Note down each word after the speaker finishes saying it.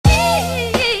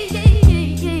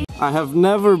I have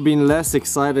never been less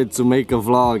excited to make a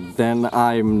vlog than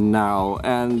I'm now,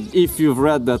 and if you've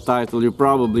read that title you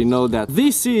probably know that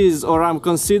this is, or I'm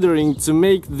considering to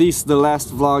make this the last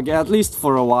vlog at least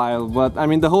for a while, but I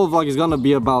mean the whole vlog is gonna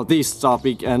be about this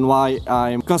topic and why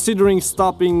I'm considering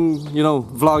stopping, you know,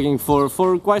 vlogging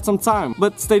for quite some time.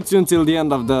 But stay tuned till the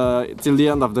end of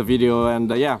the video, and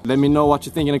yeah, let me know what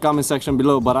you think in the comment section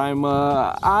below. But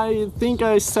I think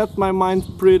I set my mind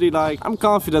pretty, like, I'm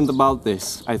confident about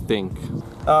this, I think.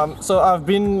 So I've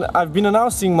been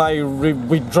announcing my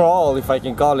withdrawal, if I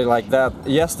can call it like that,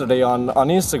 yesterday on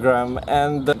Instagram,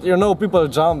 and you know, people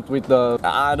jumped with the,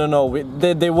 I don't know,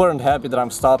 they weren't happy that I'm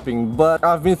stopping, but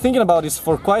I've been thinking about this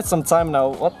for quite some time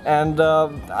now, and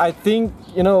I think,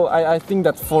 you know, I think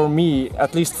that for me,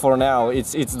 at least for now,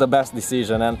 it's the best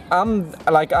decision, and I'm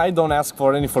like, I don't ask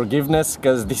for any forgiveness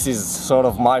because this is sort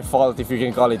of my fault, if you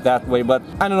can call it that way. But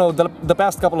I don't know, the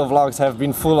past couple of vlogs have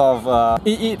been full of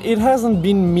it hasn't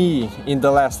been me in the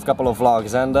last couple of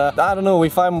vlogs, and I don't know,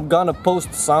 if I'm gonna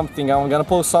post something, I'm gonna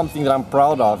post something that I'm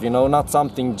proud of, you know, not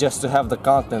something just to have the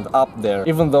content up there,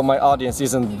 even though my audience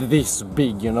isn't this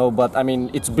big, you know, but I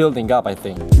mean, it's building up, I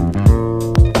think.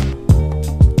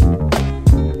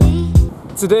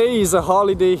 Today is a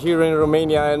holiday here in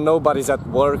Romania and nobody's at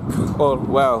work, or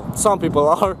well, some people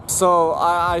are, so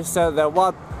I said that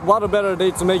what a better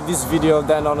day to make this video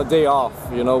than on a day off,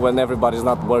 you know, when everybody's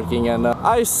not working, and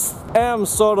I am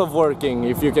sort of working,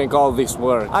 if you can call this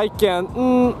work. I can,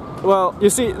 well, you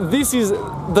see, this is,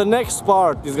 the next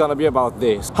part is gonna be about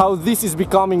this, how this is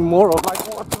becoming more of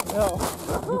like, what the hell?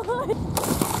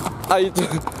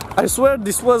 I swear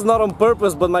this was not on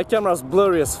purpose, but my camera's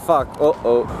blurry as fuck.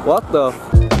 Uh-oh, what the?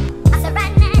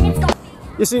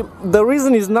 You see, the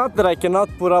reason is not that I cannot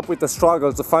put up with the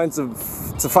struggle to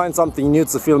find something new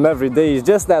to film every day. It's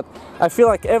just that I feel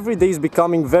like every day is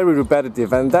becoming very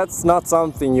repetitive, and that's not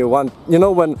something you want. You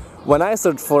know, when I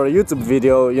search for a YouTube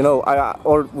video, you know,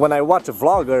 or when I watch a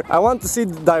vlogger, I want to see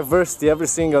diversity every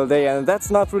single day, and that's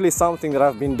not really something that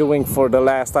I've been doing for the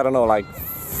last, I don't know, like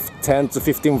 10 to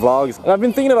 15 vlogs. And I've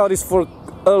been thinking about this for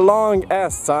a long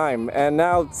ass time, and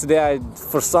now today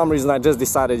for some reason I just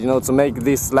decided, you know, to make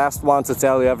this last one to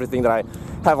tell you everything that I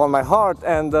have on my heart,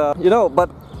 and you know, but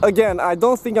again, I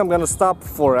don't think I'm gonna stop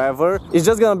forever. It's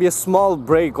just gonna be a small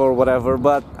break or whatever,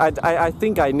 but I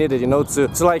think I need it, you know, to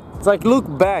like look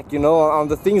back, you know, on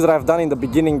the things that I've done in the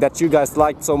beginning that you guys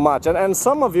liked so much, and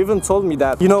some of you even told me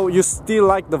that, you know, you still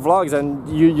like the vlogs and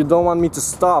you don't want me to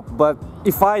stop, but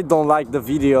if I don't like the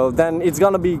video, then it's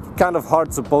gonna be kind of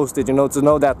hard to post it, you know, to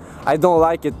know that I don't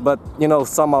like it, but you know,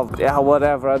 some of, yeah,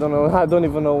 whatever, I don't know, I don't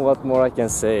even know what more I can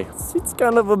say. It's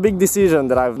kind of a big decision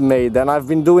that I've made, and I've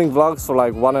been doing vlogs for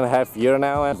like 1.5 years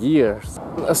now, and years.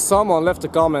 Someone left a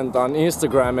comment on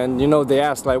Instagram, and you know, they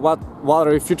asked like, what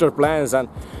are your future plans? And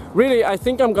really, I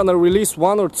think I'm gonna release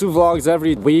 1 or 2 vlogs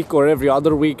every week or every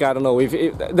other week, I don't know. If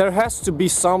there has to be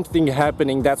something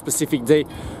happening that specific day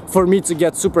for me to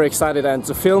get super excited and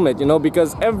to film it, you know,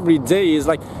 because every day is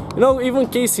like, you know, even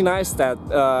Casey Neistat,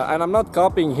 and I'm not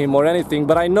copying him or anything,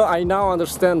 but I now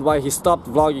understand why he stopped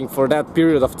vlogging for that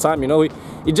period of time, you know.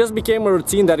 It just became a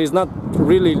routine that is not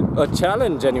really a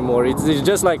challenge anymore. It's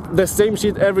just like the same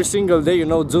shit every single day, you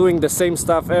know, doing the same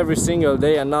stuff every single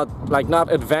day and not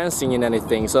advancing in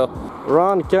anything. So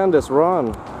run, Candace,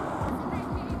 run.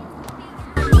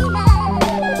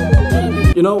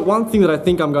 You know, one thing that I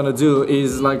think I'm gonna do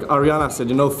is, like Ariana said,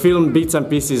 you know, film bits and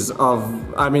pieces of,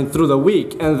 I mean, through the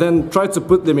week, and then try to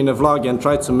put them in a vlog and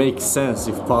try to make sense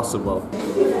if possible.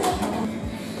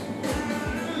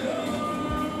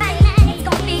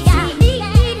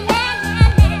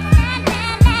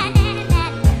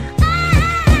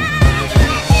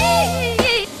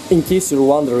 In case you're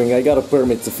wondering, I got a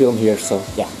permit to film here, so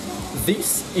yeah.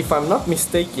 This, if I'm not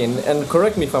mistaken, and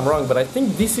correct me if I'm wrong, but I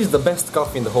think this is the best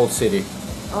coffee in the whole city.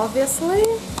 Obviously.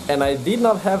 And I did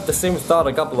not have the same thought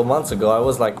a couple of months ago. I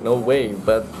was like, no way,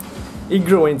 but it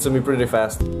grew into me pretty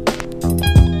fast.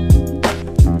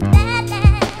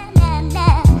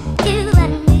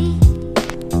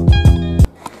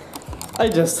 I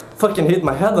just fucking hit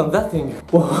my head on that thing.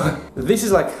 Whoa. This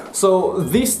is like, so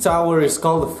this tower is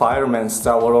called the fireman's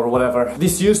tower or whatever.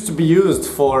 This used to be used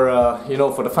for, you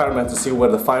know, for the firemen to see where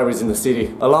the fire is in the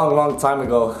city. A long time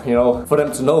ago, you know, for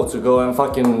them to know to go and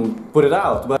fucking put it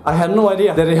out. But I had no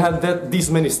idea that it had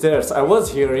these many stairs. I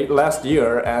was here last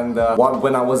year, and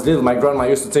when I was little, my grandma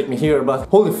used to take me here, but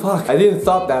holy fuck, I didn't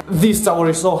thought that this tower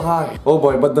is so high. Oh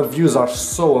boy, but the views are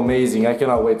so amazing. I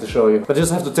cannot wait to show you. I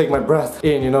just have to take my breath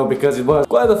in, you know, because it was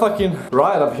quite a fucking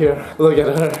ride up here. Look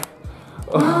at her.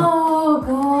 Oh. Oh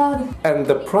god. And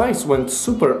the price went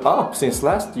super up since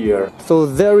last year. So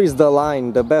there is the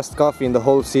line, the best coffee in the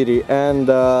whole city. And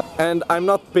I'm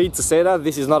not paid to say that,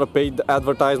 this is not a paid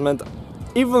advertisement.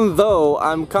 Even though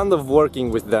I'm kind of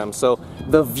working with them, so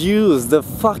the views, the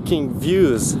fucking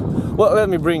views. Well, let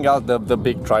me bring out the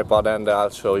big tripod and I'll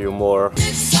show you more.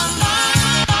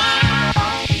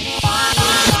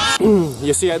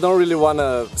 You see, I don't really want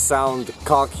to sound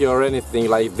cocky or anything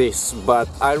like this, but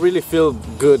I really feel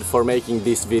good for making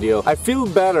this video. I feel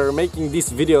better making this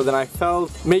video than I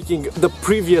felt making the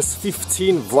previous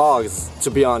 15 vlogs, to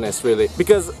be honest, really.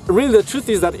 Because really the truth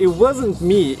is that it wasn't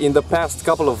me in the past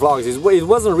couple of vlogs, it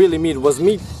wasn't really me, it was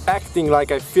me acting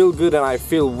like I feel good and I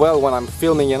feel well when I'm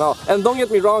filming and all. And don't get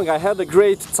me wrong, I had a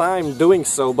great time doing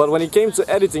so, but when it came to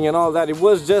editing and all that, it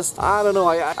was just, I don't know,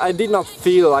 I did not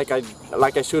feel like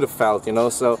I should have felt, you know.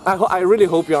 So I really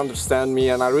hope you understand me,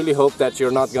 and I really hope that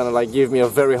you're not gonna like give me a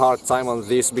very hard time on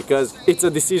this, because it's a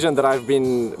decision that I've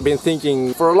been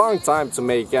thinking for a long time to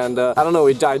make, and I don't know,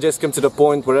 I just came to the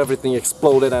point where everything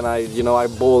exploded and I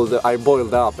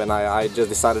boiled up, and I just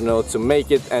decided, you know, to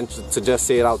make it and to just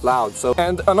say it out loud. So,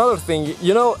 and another thing,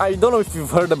 you know, I don't know if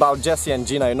you've heard about Jesse and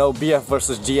Gina, you know, BF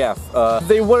versus GF.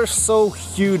 They were so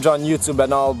huge on YouTube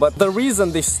and all, but the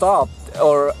reason they stopped,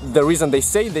 or the reason they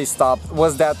say they stopped,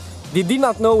 was that they did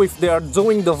not know if they are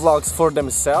doing the vlogs for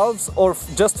themselves or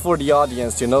just for the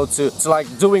audience, you know, to like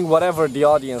doing whatever the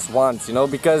audience wants, you know,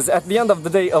 because at the end of the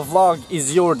day, a vlog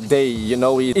is your day, you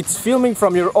know, it's filming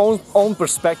from your own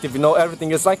perspective, you know,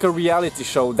 everything is like a reality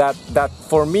show that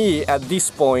for me at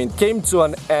this point came to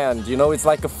an end, you know, it's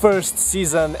like a first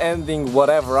season ending,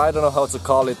 whatever, I don't know how to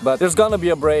call it, but there's gonna be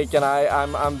a break, and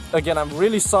I'm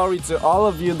really sorry to all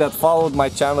of you that followed my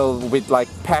channel with like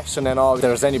passion and all. If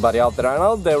there's anybody out there, I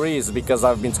know there is, because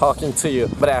I've been talking to you,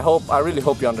 but I really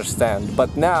hope you understand.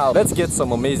 But now let's get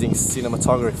some amazing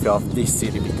cinematography of this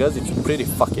city, because it's pretty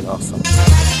fucking awesome.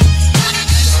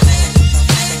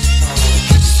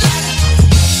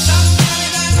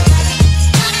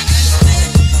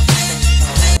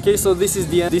 Okay, so this is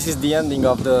the ending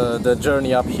of the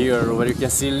journey up here, where you can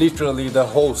see literally the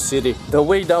whole city. The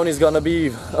way down is gonna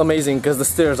be amazing because the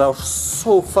stairs are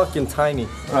so fucking tiny.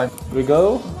 Right, we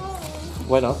go?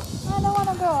 Why not? I don't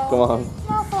wanna go. Come on.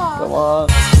 No fun. Come on.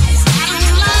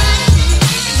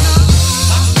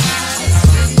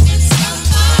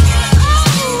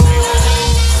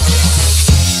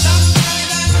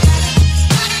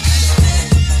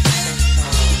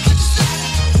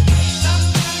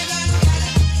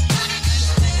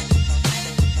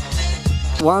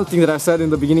 One thing that I said in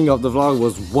the beginning of the vlog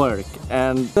was work,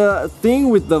 and the thing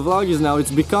with the vlog is now it's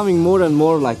becoming more and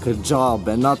more like a job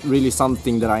and not really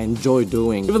something that I enjoy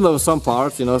doing. Even though some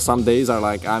parts, you know, some days are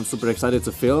like I'm super excited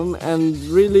to film, and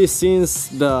really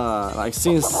since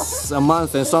a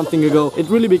month and something ago, it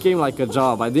really became like a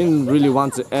job. I didn't really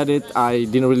want to edit, I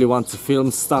didn't really want to film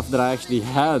stuff that I actually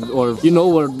had or, you know,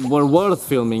 were worth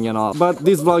filming and all. But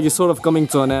this vlog is sort of coming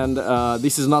to an end.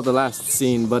 This is not the last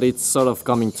scene, but it's sort of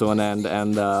coming to an end,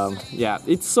 and yeah,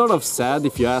 it's sort of sad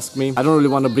if you ask me. I don't really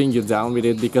want to bring you down with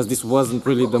it, because this wasn't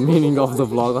really the meaning of the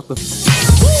vlog. What the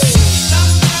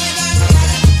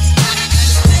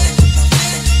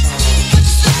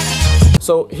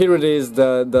So here it is,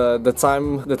 the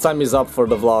time is up for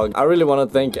the vlog. I really want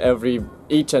to thank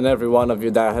each and every one of you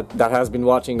that has been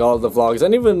watching all the vlogs,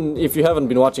 and even if you haven't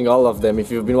been watching all of them, if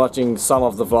you've been watching some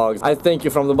of the vlogs, I thank you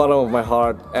from the bottom of my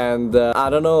heart. And I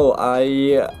don't know,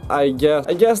 I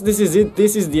guess this is it.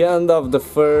 This is the end of the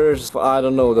first, I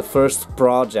don't know, the first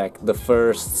project, the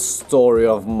first story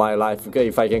of my life, okay,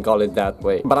 if I can call it that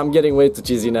way. But I'm getting way too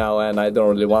cheesy now, and I don't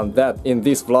really want that in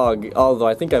this vlog, although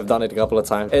I think I've done it a couple of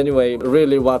times. Anyway,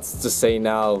 really, what's to say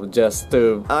now? Just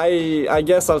to, I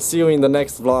guess I'll see you in the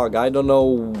next vlog. I don't know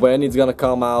when it's gonna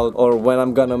come out or when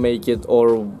I'm gonna make it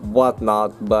or whatnot,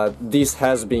 but this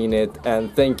has been it,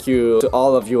 and thank you to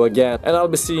all of you again, and I'll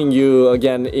be seeing you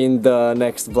again in the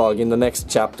next vlog, in the next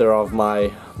chapter of my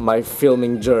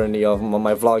filming journey, of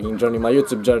my vlogging journey, my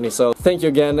YouTube journey. So thank you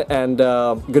again, and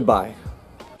goodbye.